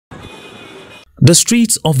The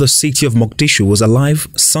streets of the city of Mogadishu was alive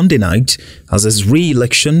Sunday night as his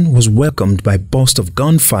re-election was welcomed by a burst of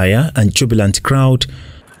gunfire and jubilant crowd.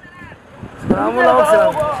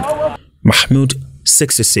 Mohamud,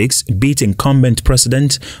 66, beat incumbent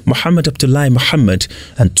President Muhammad Mohamud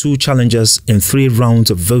and two challengers in 3 rounds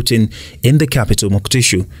of voting in the capital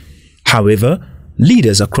Mogadishu. However,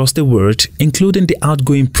 leaders across the world, including the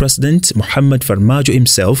outgoing President Muhamad Farmaajo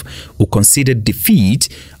himself, who conceded defeat,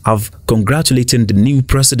 have congratulated the new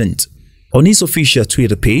president. On his official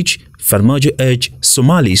Twitter page, Farmaajo urged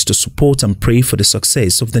Somalis to support and pray for the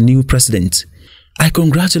success of the new president. "I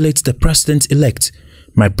congratulate the President-elect,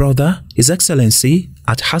 my brother, His Excellency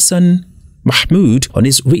Hassan Mohamud, on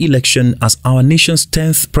his re-election as our nation's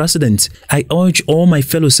 10th president. I urge all my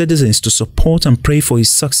fellow citizens to support and pray for his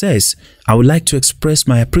success. I would like to express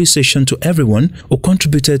my appreciation to everyone who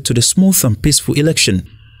contributed to the smooth and peaceful election."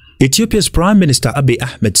 Ethiopia's Prime Minister Abiy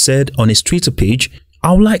Ahmed said on his Twitter page,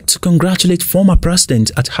 "I would like to congratulate former President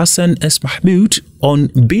Hassan Sheikh Mohamud on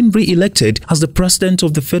being re-elected as the President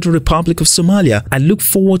of the Federal Republic of Somalia. I look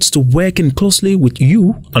forward to working closely with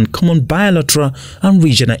you on common bilateral and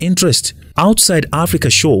regional interests." Outside Africa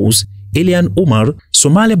shores, Elian Omar,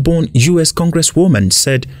 Somalia-born US Congresswoman,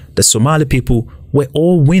 said the Somali people were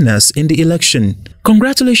all winners in the election.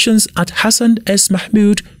 "Congratulations at Hassan Sheikh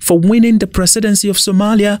Mohamud for winning the presidency of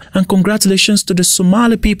Somalia, and congratulations to the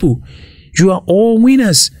Somali people. You are all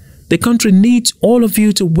winners. The country needs all of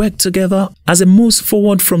you to work together as it moves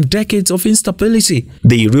forward from decades of instability."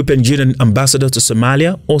 The European Union ambassador to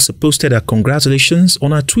Somalia also posted her congratulations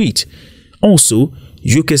on her tweet. Also,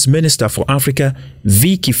 UK's Minister for Africa,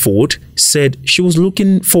 Vicky Ford, said she was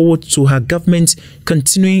looking forward to her government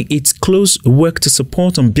continuing its close work to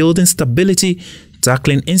support on building stability,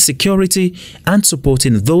 tackling insecurity, and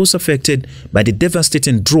supporting those affected by the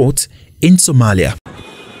devastating drought in Somalia.